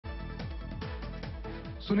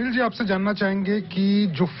सुनील जी, आपसे जानना चाहेंगे कि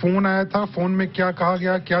जो फोन आया था, फोन में क्या कहा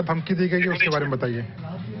गया, क्या धमकी दी गई है, उसके बारे में बताइए।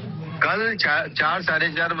 कल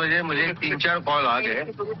 4-4:30 बजे मुझे 3-4 कॉल आ गए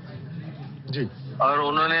जी, और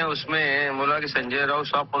उन्होंने उसमें बोला कि संजय राउत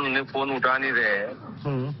साहब उन्होंने फोन उठा नहीं रहे,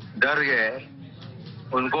 डर गए।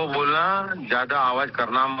 उनको बोलना ज्यादा आवाज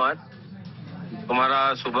करना मत, तुम्हारा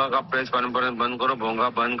सुबह का प्रेस कॉन्फ्रेंस बंद करो, भोंगा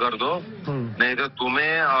बंद कर दो, नहीं तो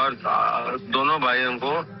तुम्हें और दोनों भाइयों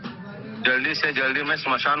को जल्दी से जल्दी मैं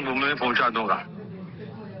स्मशान भूमि में पहुंचा दूंगा।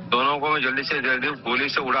 दोनों को मैं जल्दी से जल्दी गोली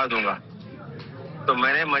से उड़ा दूंगा। तो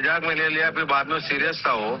मैंने मजाक में ले लिया, फिर बाद में सीरियस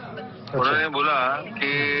था वो। उन्होंने बोला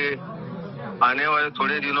कि आने वाले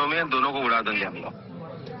थोड़े दिनों में दोनों को उड़ा देंगे हम लोग।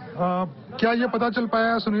 क्या ये पता चल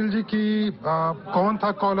पाया सुनील जी कि कौन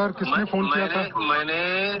था कॉलर, किसने फोन किया था?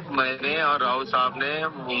 मैंने और राउत साहब ने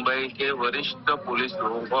मुंबई के वरिष्ठ पुलिस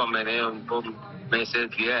लोगों को मैंने उनको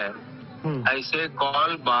मैसेज किया है। ऐसे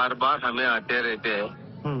कॉल बार बार हमें आते रहते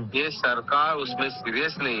हैं। ये सरकार उसमें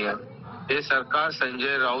सीरियस नहीं है। ये सरकार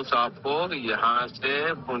संजय राउत साहब को यहाँ से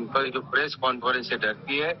उनका जो प्रेस कॉन्फ्रेंस से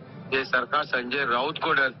डरती है। ये सरकार संजय राउत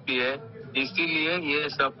को डरती है, इसीलिए ये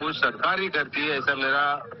सब कुछ सरकार ही करती है, ऐसा मेरा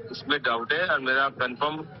इसमें डाउट है और मेरा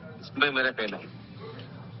कंफर्म इसमें मेरा कहना है।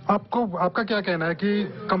 आपका क्या कहना है कि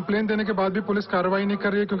कंप्लेन देने के बाद भी पुलिस कार्रवाई नहीं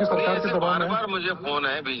कर रही है क्योंकि सरकार के दबाव में? बार मुझे फोन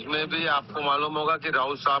है, बीच में भी आपको मालूम होगा कि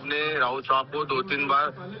राउत साहब को 2-3 बार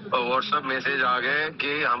व्हाट्सएप मैसेज आ गए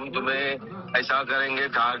कि हम तुम्हें ऐसा करेंगे,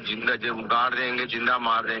 जिंदा गाड़ देंगे, जिंदा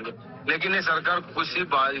मार देंगे। लेकिन ये सरकार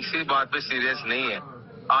इसी बात पे सीरियस नहीं है।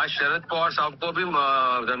 आज शरद पवार साहब को भी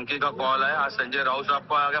धमकी का कॉल आया, आज संजय राउत साहब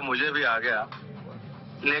को आ गया, मुझे भी आ गया।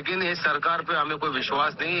 लेकिन इस सरकार पे हमें कोई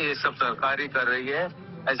विश्वास नहीं है, ये सब सरकार ही कर रही है,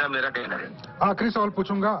 ऐसा मेरा कहना है। आखिरी सवाल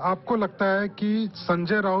पूछूंगा, आपको लगता है कि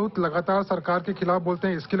संजय राउत लगातार सरकार के खिलाफ बोलते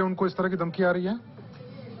हैं, इसके लिए उनको इस तरह की धमकी आ रही है?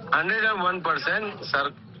 101%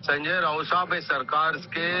 संजय राउत साहब इस सरकार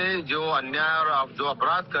के जो अन्याय और जो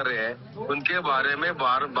अपराध कर रहे हैं उनके बारे में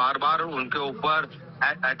बार बार उनके ऊपर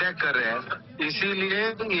अटैक कर रहे हैं, इसीलिए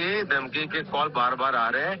ये धमकी के कॉल बार बार आ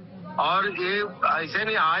रहे हैं। और ये ऐसे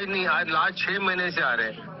नहीं, आज लास्ट 6 महीने से आ रहे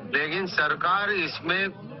हैं। लेकिन सरकार इसमें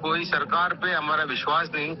कोई सरकार पे हमारा विश्वास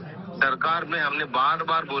नहीं। सरकार में हमने बार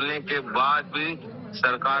बार बोलने के बाद भी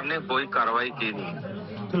सरकार ने कोई कार्रवाई की नहीं।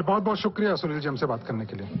 चलिए, बहुत बहुत शुक्रिया सुनील जी हमसे बात करने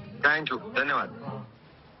के लिए। थैंक यू, धन्यवाद।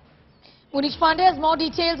 Munish Pandey has more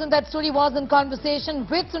details, and that story was in conversation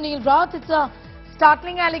with Sunil Raut. It's a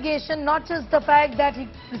startling allegation, not just the fact that he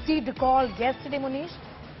received a call yesterday, Munish.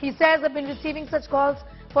 He says, I've been receiving such calls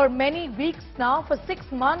for many weeks now, for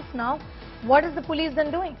 6 months now. What is the police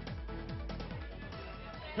then doing?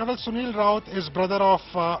 Well, Sunil Raut is brother of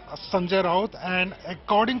Sanjay Raut, and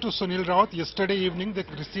according to Sunil Raut, yesterday evening they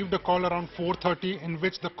received a call around 4:30 in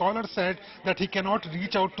which the caller said that he cannot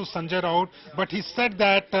reach out to Sanjay Raut, but he said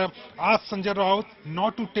that ask Sanjay Raut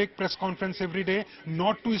not to take press conference every day,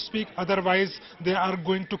 not to speak, otherwise they are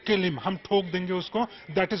going to kill him. Hum thok denge usko.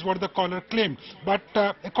 That is what the caller claimed. But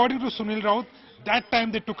according to Sunil Raut, that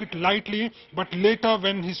time they took it lightly, but later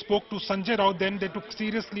when he spoke to Sanjay Raut, then they took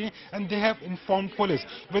seriously and they have informed police.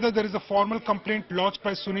 Whether there is a formal complaint lodged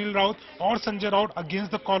by Sunil Raut or Sanjay Raut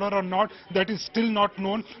against the caller or not, that is still not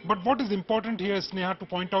known. But what is important here, Sneha, to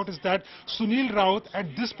point out is that Sunil Raut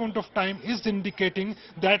at this point of time is indicating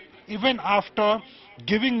that even after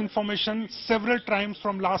giving information several times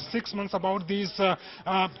from last 6 months about these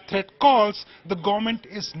threat calls, the government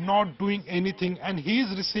is not doing anything, and he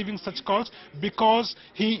is receiving such calls because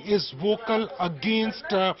he is vocal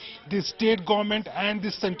against the state government and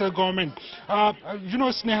the central government. You know,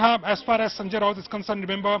 Sneha, as far as Sanjay Raut is concerned,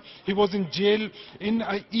 remember he was in jail in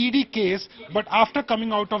an ED case, but after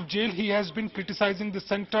coming out of jail, he has been criticizing the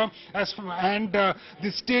center and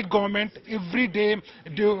the state government every day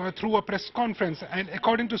through a press conference. And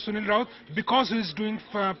according to Sunil Raut, because he is doing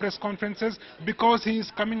press conferences, because he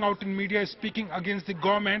is coming out in media speaking against the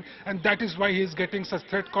government, and that is why he is getting such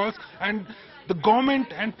threat calls. And the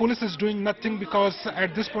government and police is doing nothing because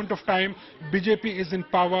at this point of time, BJP is in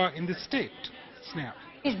power in the state. Sneha.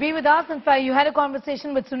 Please be with us. In fact, you had a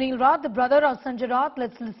conversation with Sunil Raut, the brother of Sanjay Raut.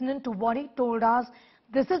 Let's listen in to what he told us.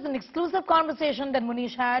 This is an exclusive conversation that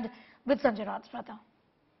Munish had with Sanjay Raut's brother.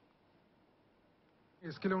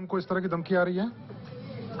 इसके लिए उनको इस तरह की धमकी आ रही है?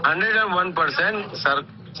 101%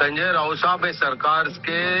 संजय राउत साहब इस सरकार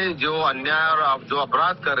के जो अन्याय और जो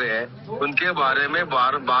अपराध कर रहे हैं उनके बारे में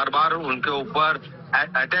बार बार उनके ऊपर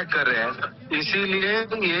अटैक कर रहे हैं, इसीलिए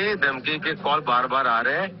ये धमकी के कॉल बार बार आ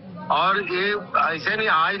रहे हैं। और ये ऐसे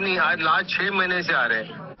नहीं, आज लास्ट 6 महीने से आ रहे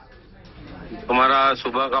हैं। तुम्हारा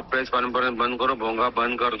सुबह का प्रेस कॉन्फ्रेंस बंद करो, भोंगा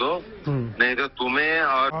बंद कर दो, नहीं तो तुम्हें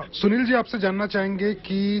और सुनील जी, आपसे जानना चाहेंगे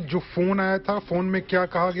कि जो फोन आया था, फोन में क्या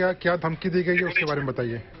कहा गया, क्या धमकी दी गई है, उसके बारे में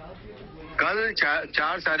बताइए। कल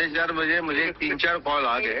 4 साढ़े 4 बजे मुझे 3-4 कॉल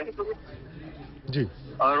आ गए जी।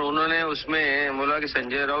 और उन्होंने उसमें बोला कि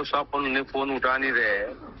संजय राउत साहब उन्होंने फोन उठा नहीं रहे,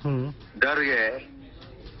 डर गए।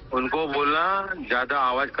 उनको बोलना ज्यादा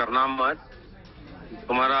आवाज करना मत,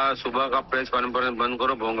 तुम्हारा सुबह का प्रेस कॉन्फ्रेंस बंद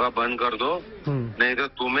करो, भोंगा बंद कर दो, नहीं तो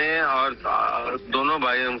तुम्हें और दोनों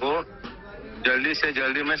भाइयों को जल्दी से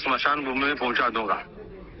जल्दी मैं स्मशान भूमि में पहुंचा दूंगा।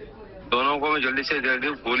 दोनों को मैं जल्दी से जल्दी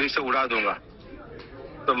गोली से उड़ा दूंगा।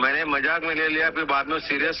 तो मैंने मजाक में ले लिया, फिर बाद में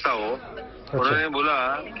सीरियस था वो। उन्होंने बोला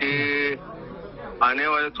कि आने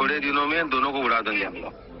वाले थोड़े दिनों में दोनों को उड़ा देंगे हम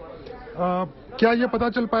लोग। क्या ये पता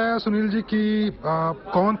चल पाया सुनील जी कि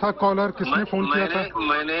कौन था कॉलर, किसने फोन किया था?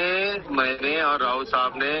 मैंने और राउत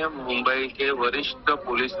साहब ने मुंबई के वरिष्ठ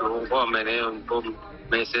पुलिस लोगों को मैंने उनको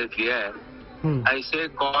मैसेज किया है। ऐसे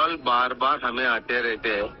कॉल बार बार हमें आते रहते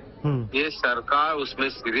हैं। ये सरकार उसमें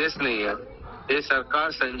सीरियस नहीं है। ये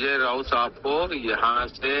सरकार संजय राउत साहब को यहाँ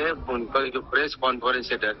से उनका जो प्रेस कॉन्फ्रेंस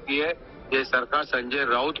से डरती है। ये सरकार संजय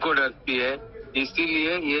राउत को डरती है,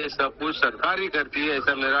 इसीलिए ये सब कुछ सरकार ही करती है,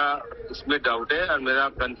 ऐसा मेरा इसमें डाउट है और मेरा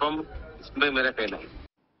कंफर्म इसमें मेरा कहना है।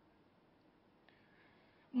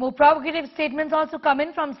 More provocative statements also come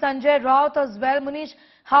in from Sanjay Raut as well. Munish,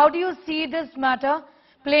 how do you see this matter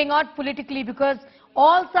playing out politically? Because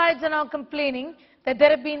all sides are now complaining that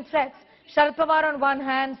there have been threats. Sharad Pawar on one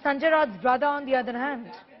hand, Sanjay Raut's brother on the other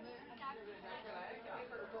hand.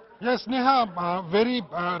 Yes, Neha, very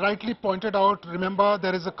rightly pointed out. Remember,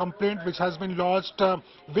 there is a complaint which has been lodged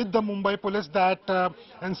with the Mumbai police that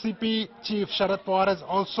NCP chief Sharad Pawar has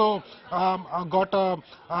also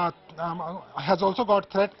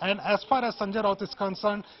got threat, and as far as Sanjay Raut is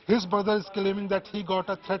concerned, his brother is claiming that he got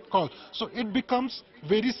a threat call. So it becomes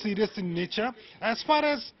very serious in nature. As far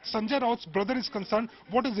as Sanjay Raut's brother is concerned,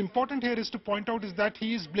 what is important here is to point out is that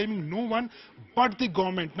he is blaming no one but the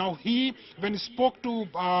government. Now when he spoke to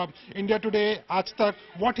India Today, Aaj Tak,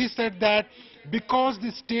 what he said that because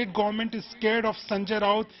the state government is scared of Sanjay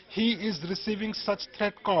Raut, he is receiving such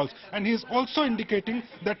threat calls, and he is also indicating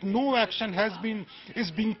that no action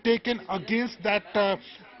is being taken against that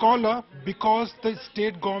caller because the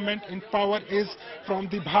state government in power is from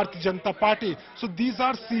the Bharatiya Janata Party. So these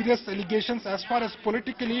are serious allegations. As far as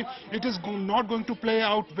politically, it is not going to play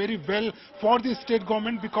out very well for the state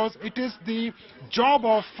government, because it is the job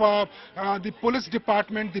of the police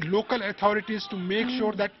department, the local authorities, to make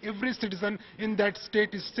sure that every citizen in that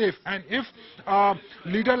state is safe. And if a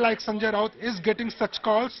leader like Sanjay Raut is getting such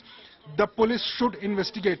calls, the police should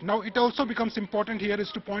investigate. Now, it also becomes important here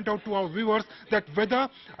is to point out to our viewers that whether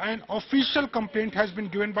an official complaint has been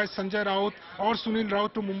given by Sanjay Raut or Sunil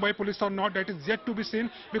Raut to Mumbai police or not, that is yet to be seen,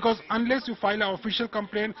 because unless you file an official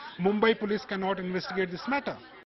complaint, Mumbai police cannot investigate this matter.